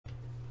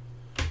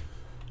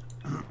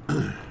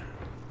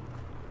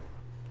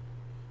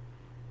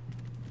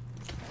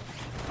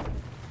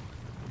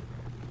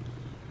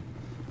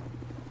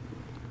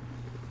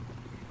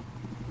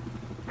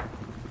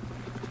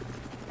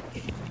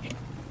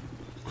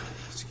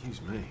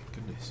Excuse me,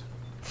 goodness.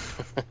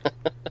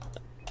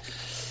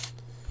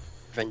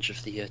 Revenge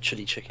of the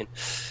chili chicken.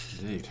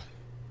 Indeed.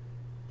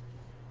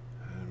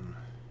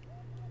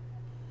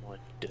 What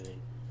am I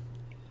doing?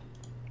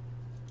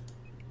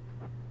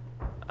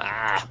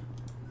 Ah!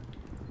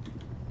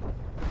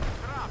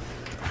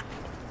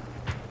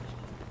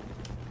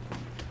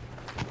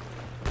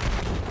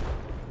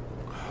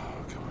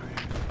 Oh, come on.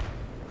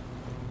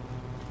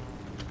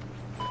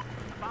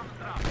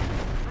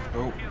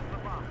 Oh,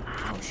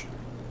 gosh.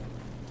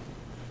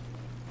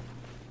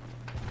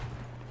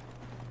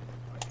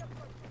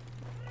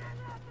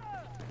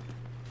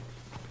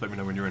 Let me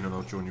know when you're in and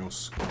I'll join your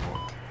squad.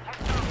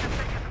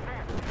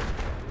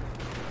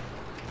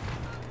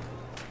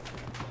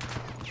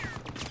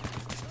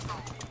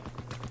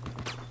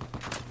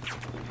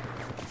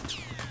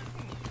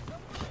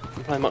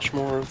 You play much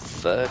more of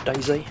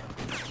DayZ?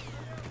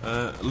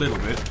 A little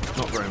bit,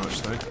 not very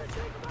much though.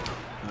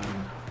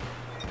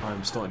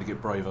 I'm starting to get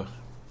braver.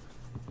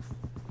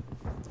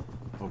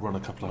 I'll run a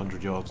couple of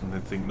 100 yards and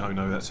then think,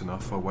 no, that's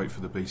enough. I'll wait for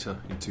the beta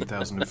in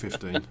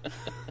 2015.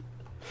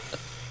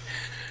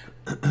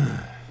 I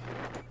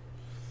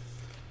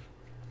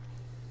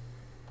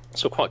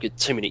saw quite a good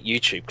 2-minute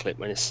YouTube clip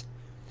when this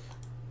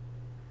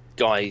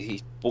guy,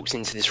 he walks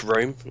into this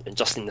room and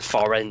just in the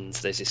far end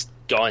there's this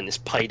guy in this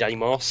payday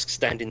mask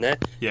standing there.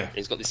 Yeah. And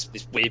he's got this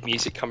weird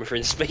music coming through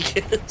the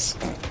speakers.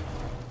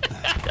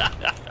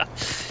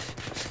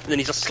 And then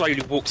he just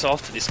slowly walks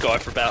after this guy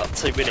for about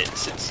 2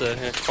 minutes. It's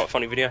quite a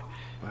funny video.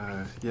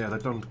 Yeah,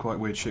 they've done quite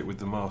weird shit with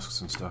the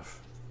masks and stuff.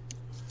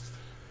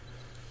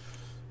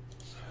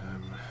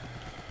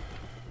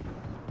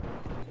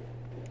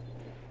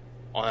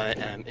 I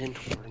am in.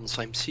 We're in the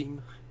same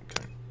team.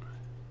 Okay.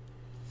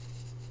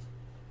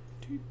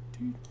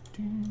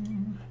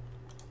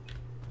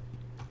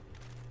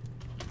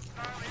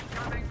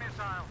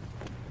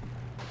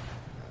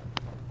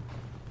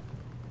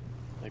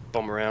 They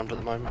bomb around at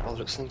the moment, by the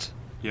looks of things.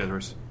 Yeah, there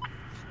is.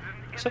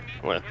 So,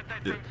 where?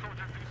 Yeah.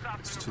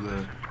 It's to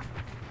the...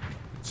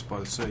 It's by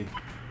the sea.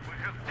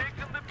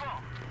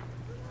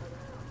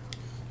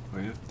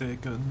 We have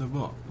taken the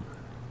bomb.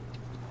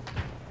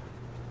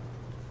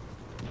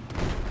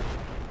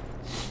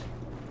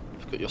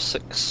 You've got your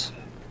 6.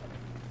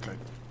 Okay.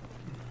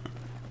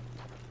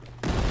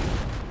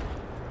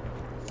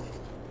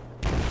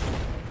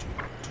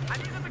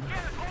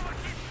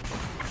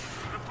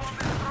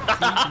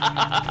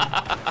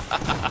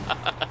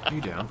 Are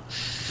you down?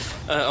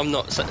 I'm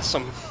not.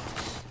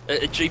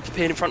 A Jeep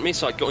appeared in front of me,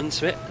 so I got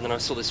into it, and then I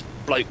saw this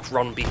bloke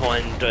run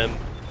behind the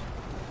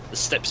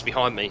steps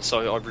behind me,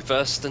 so I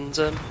reversed and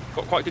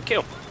got quite a good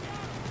kill.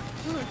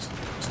 Oh, that's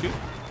good.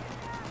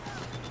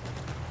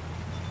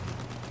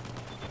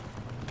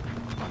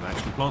 I'm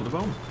actually plant the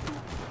bomb.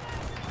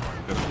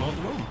 I'm gonna plant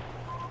the bomb.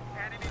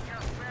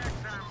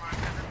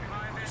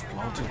 Just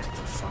planted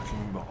the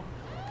fucking bomb.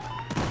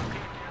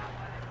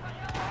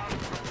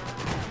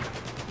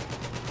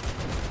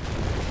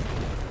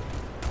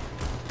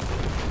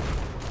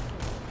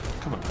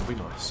 Come on, that'll be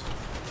nice.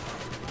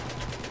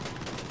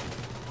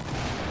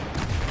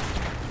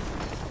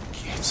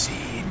 Get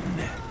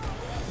in.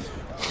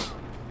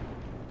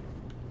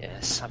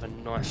 Yes, have a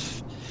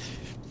knife.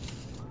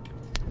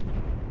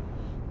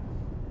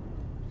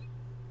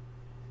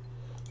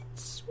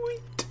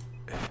 Sweet.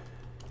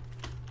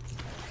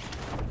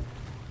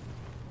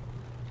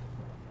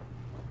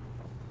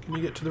 Can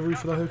you get to the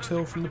roof of the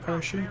hotel from the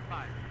parachute?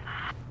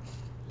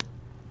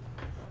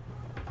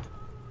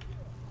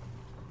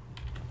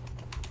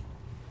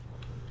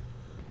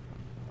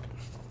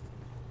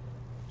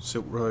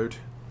 Silk Road,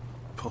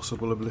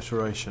 possible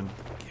obliteration.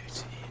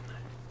 Get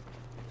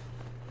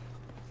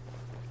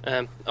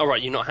in.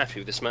 Alright, you're not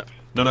happy with this map?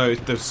 No,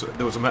 there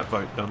was a map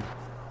vote done.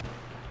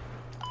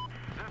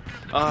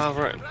 Ah,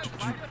 right.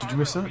 Did you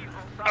miss that?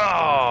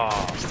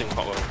 Ah, it's doing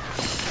quite well.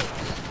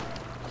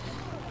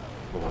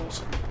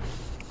 Balls.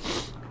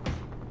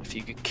 A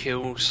few good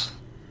kills.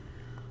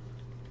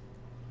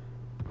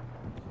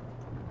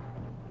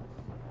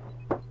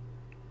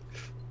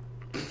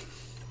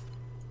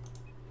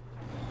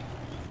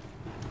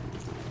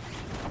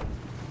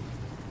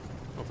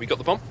 Have we got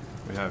the bomb?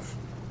 We have.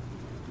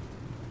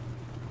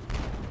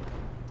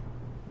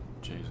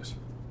 Jesus.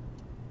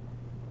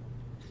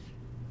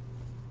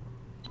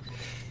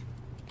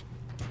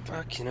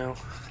 Fuck, you know.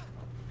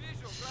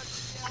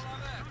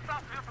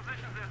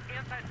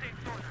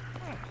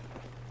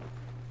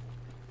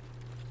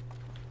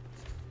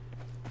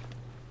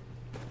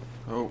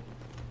 Oh.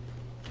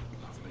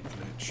 Lovely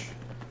glitch.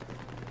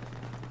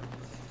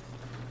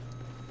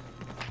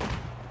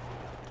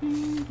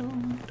 Ding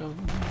dong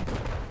dong.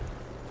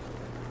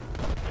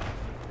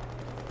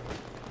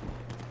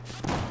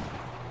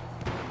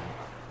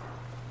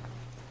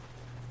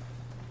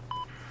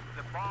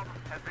 The bomb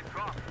has been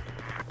dropped.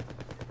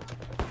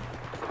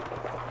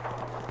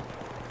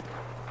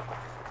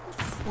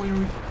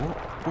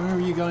 Where are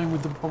you going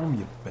with the bomb,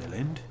 you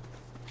bellend?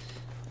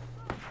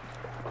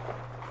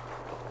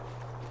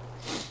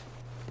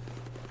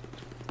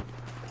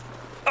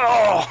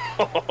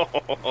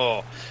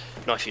 Oh!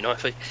 Knifey,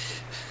 knifey.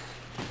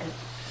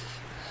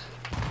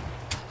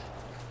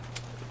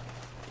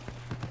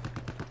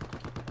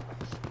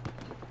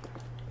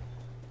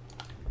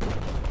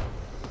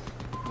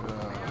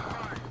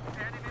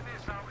 Enemy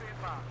missile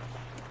inbound.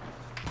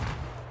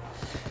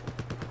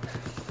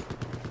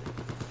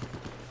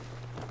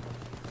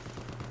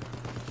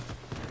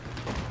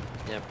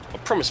 Yeah, I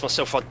promised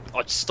myself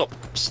I'd stop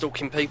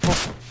stalking people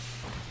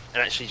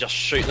and actually just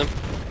shoot them.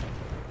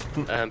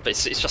 But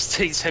it's just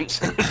too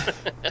tempting.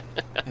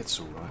 It's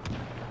alright.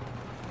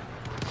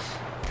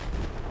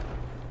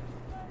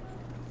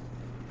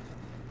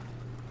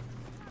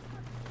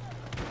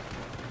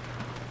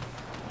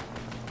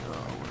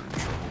 Oh, we're in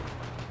trouble.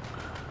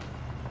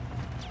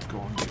 Go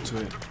on, get to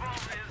it. Bomb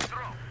is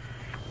dropped.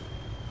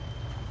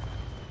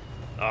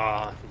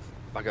 Ah,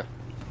 bugger.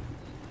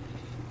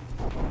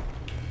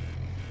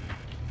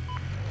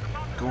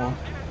 Go on.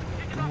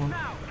 Go on.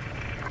 Now.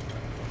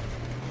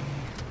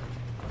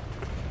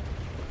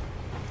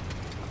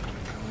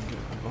 Come and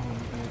get the bomb,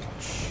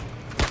 bitch.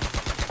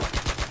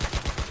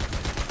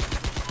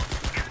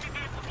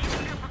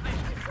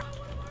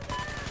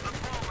 The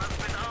bomb has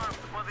been armed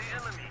for the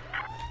enemy.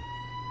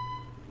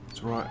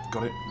 It's alright,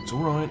 got it. It's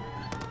alright.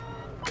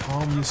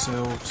 Calm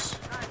yourselves.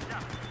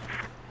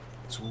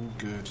 It's all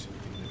good.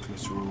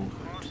 Nicholas, you're all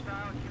good.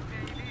 Hostile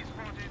UAV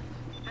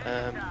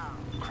spotted.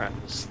 Crap,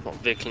 there's not a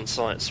vehicle in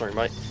sight, sorry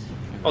mate.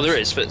 Oh, there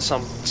is, but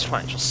some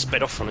twat just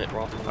sped off on it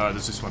rather than...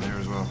 There's this one here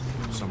as well.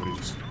 Somebody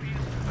just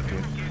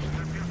appeared.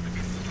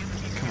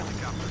 Come on.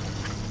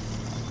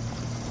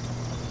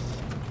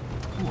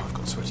 Oh, I've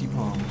got sweaty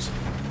palms.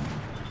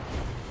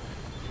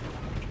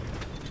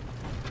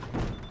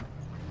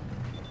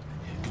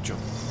 Yeah, good job.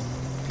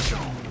 Good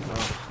job. Oh,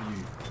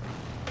 you.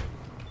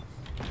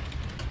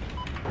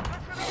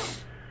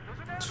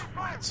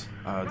 Twat.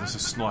 There's a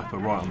sniper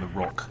right on the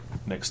rock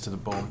next to the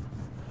bomb.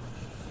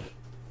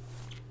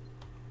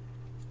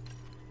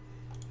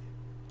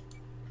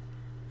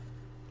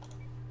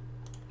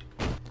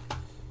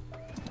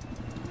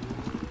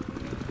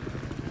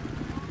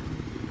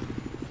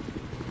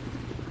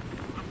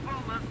 The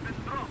bomb has been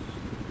dropped.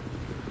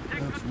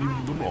 Take That's control.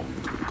 in the rock.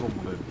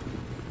 Goblin.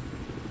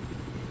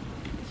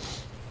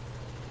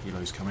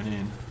 Helo's coming in.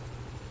 The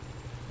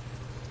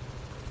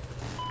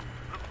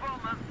bomb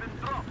has been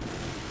dropped.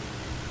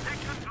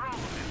 Take control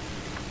of it.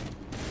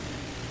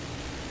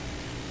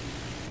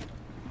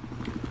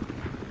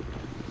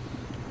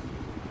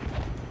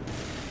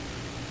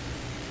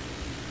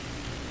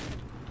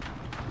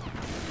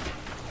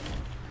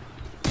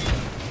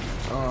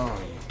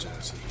 Oh, you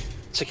dirty.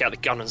 Took out the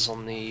gunners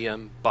on the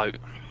boat.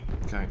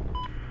 Okay.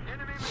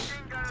 Enemy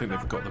machine gun I think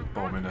they've got the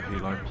bomb in a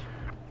helo.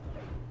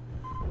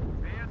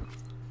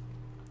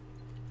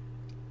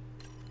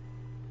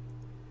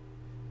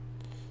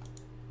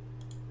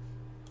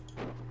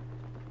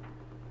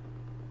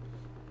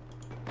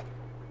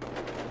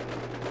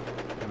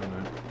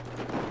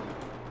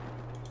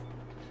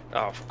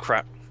 Oh,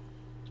 crap.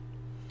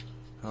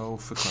 Oh,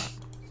 for crap.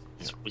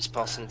 He's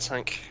passing the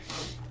tank.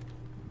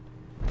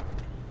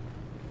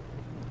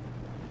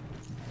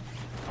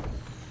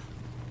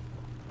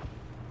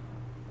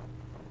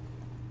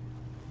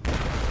 The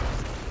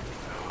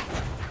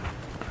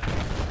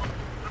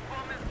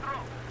bomb is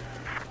dropped.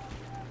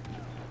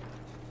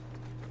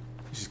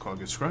 This is quite a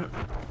good scrap.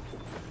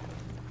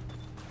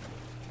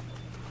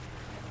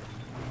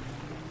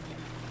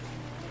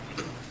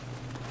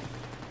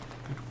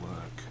 Good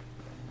work.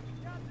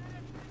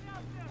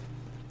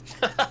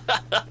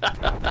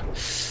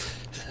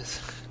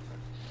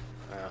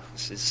 Wow,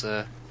 this is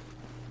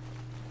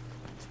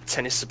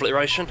tennis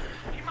obliteration.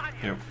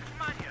 Yep.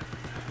 Внимание!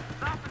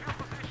 Stop your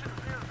position.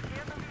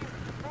 There's enemy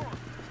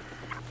force.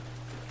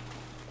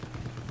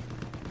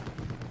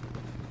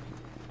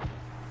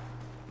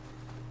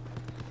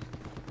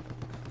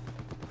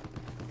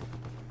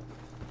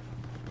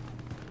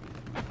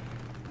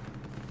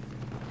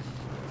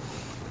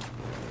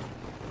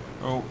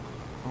 Oh,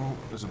 oh,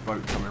 there's a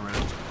boat coming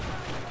around.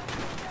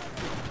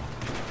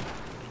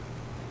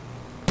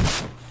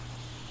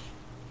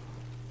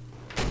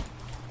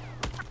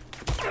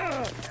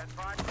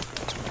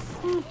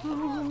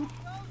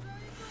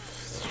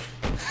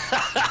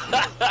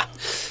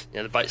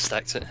 Yeah, the boat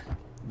stacked it.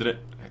 Did it?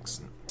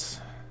 Excellent.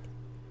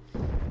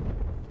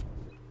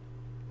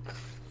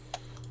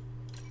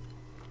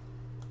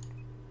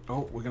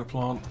 Oh, we're gonna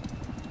plant.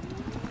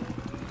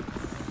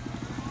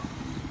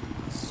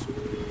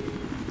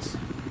 Sweet.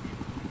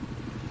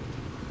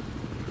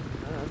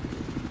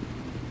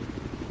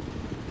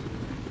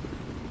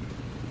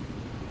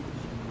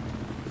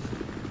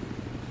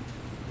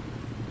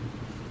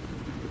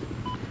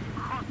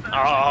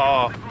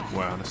 Oh,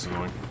 Wow, that's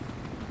annoying.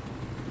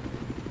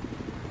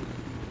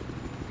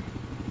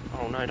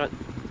 oh no, don't.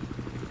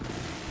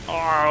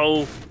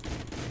 Oh,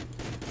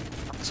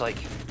 fuck's sake.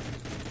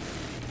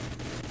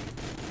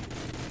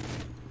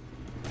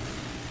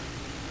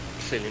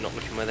 Clearly not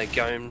looking where they're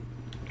going,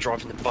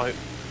 driving the boat.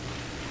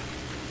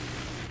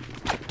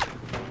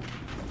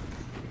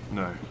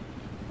 No.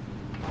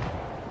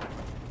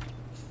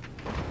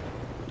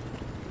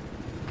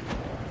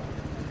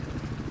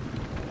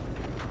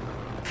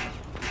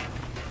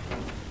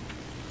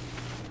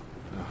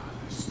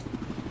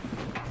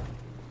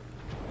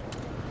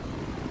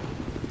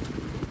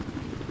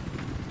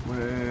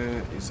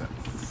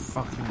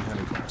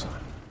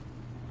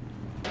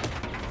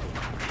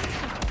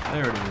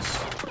 There it is.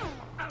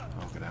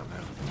 I'll get out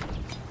now.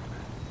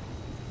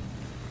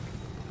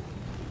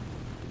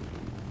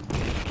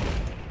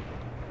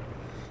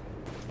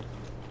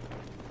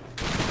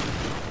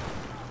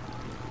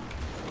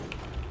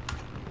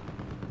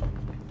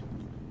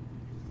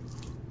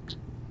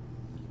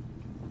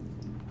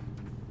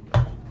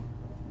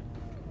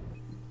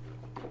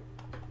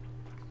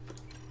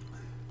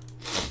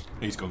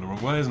 He's gone the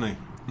wrong way, hasn't he?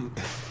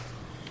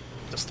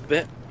 Just a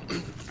bit.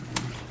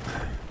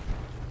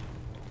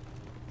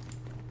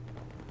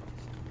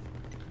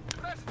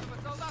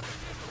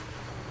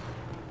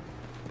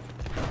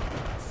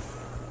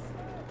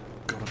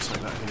 Gotta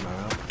take that helo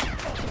out.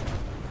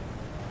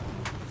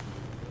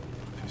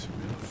 Pissing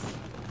me off.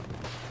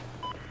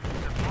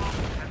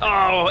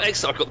 Oh,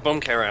 excellent! I've got the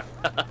bomb carrier.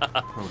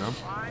 Well done.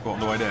 Got on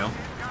the way down.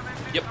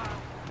 Yep.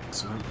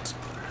 Excellent.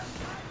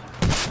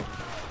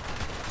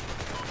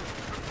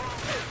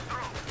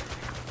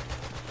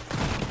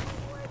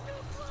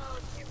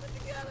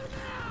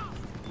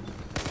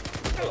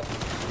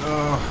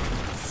 Oh,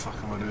 fuck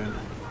am I doing?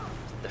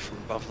 They're from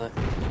above there.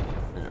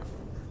 Yeah.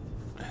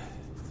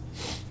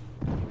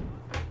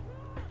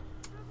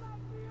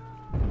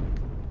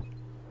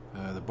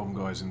 The bomb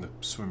guy's in the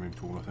swimming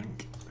pool, I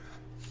think.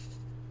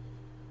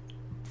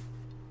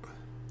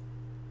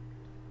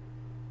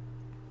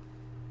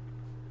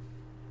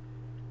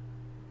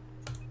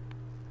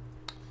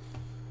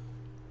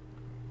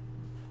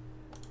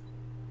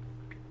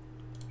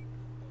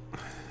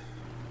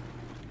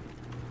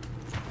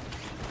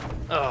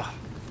 Oh.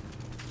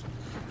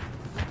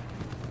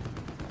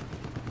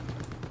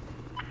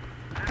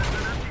 There's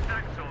an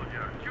anti-tank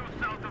soldier due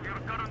south of your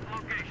current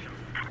location.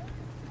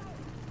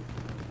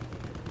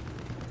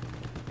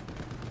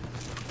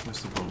 Where's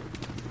the bomb?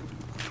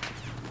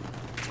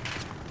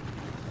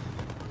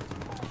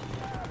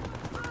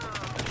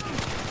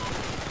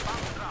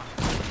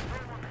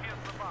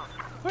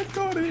 I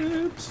got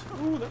it!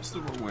 Oh, that's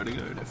the wrong way to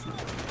go,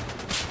 definitely.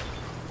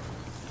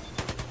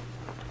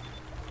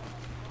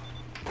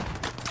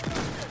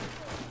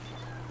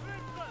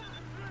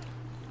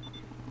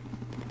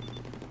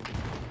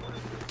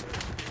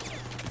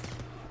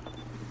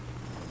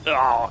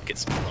 Oh, get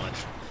some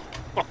knife.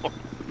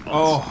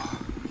 Oh!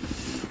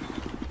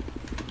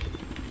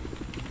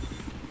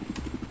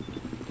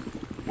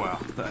 Wow,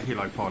 that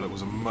helo pilot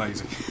was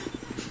amazing.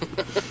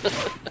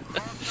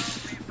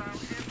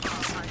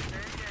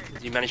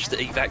 Did you manage to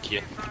evac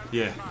you?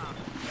 Yeah.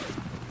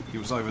 He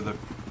was over the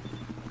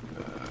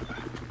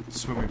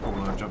swimming pool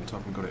and I jumped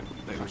up and got it.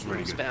 That was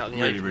really good. about in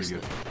the Really, open, really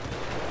isn't good.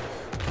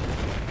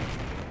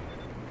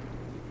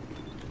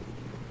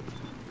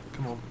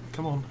 Come on,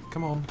 come on,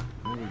 come on.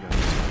 There we go.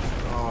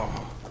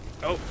 Oh.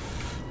 Oh.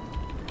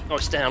 Oh,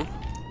 it's down.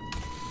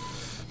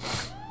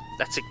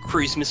 That's a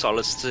cruise missile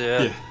as to...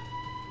 Yeah.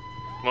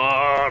 Come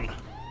on!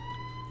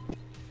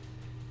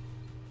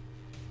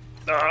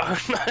 Oh,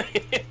 no!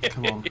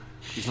 Come on.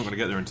 He's not going to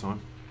get there in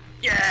time.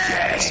 Yes!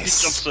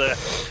 Yes! Good job,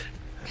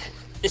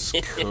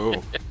 sir.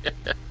 Cool.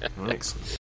 Excellent.